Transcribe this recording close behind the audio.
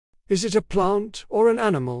Is it a plant or an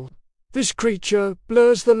animal? This creature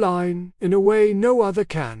blurs the line in a way no other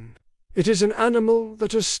can. It is an animal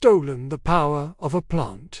that has stolen the power of a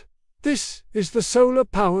plant. This is the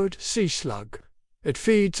solar-powered sea slug. It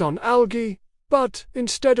feeds on algae, but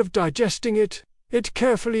instead of digesting it, it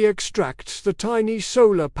carefully extracts the tiny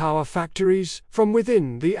solar power factories from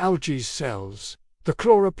within the algae's cells, the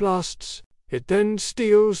chloroplasts. It then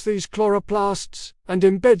steals these chloroplasts and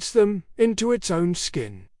embeds them into its own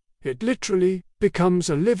skin. It literally becomes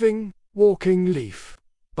a living, walking leaf.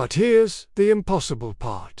 But here's the impossible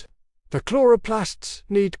part. The chloroplasts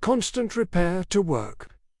need constant repair to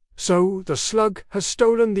work. So the slug has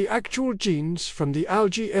stolen the actual genes from the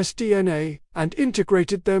algae's DNA and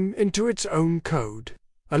integrated them into its own code,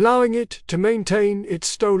 allowing it to maintain its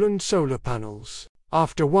stolen solar panels.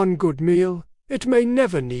 After one good meal, it may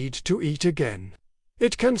never need to eat again.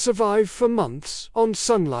 It can survive for months on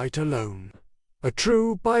sunlight alone. A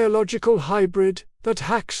true biological hybrid that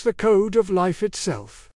hacks the code of life itself.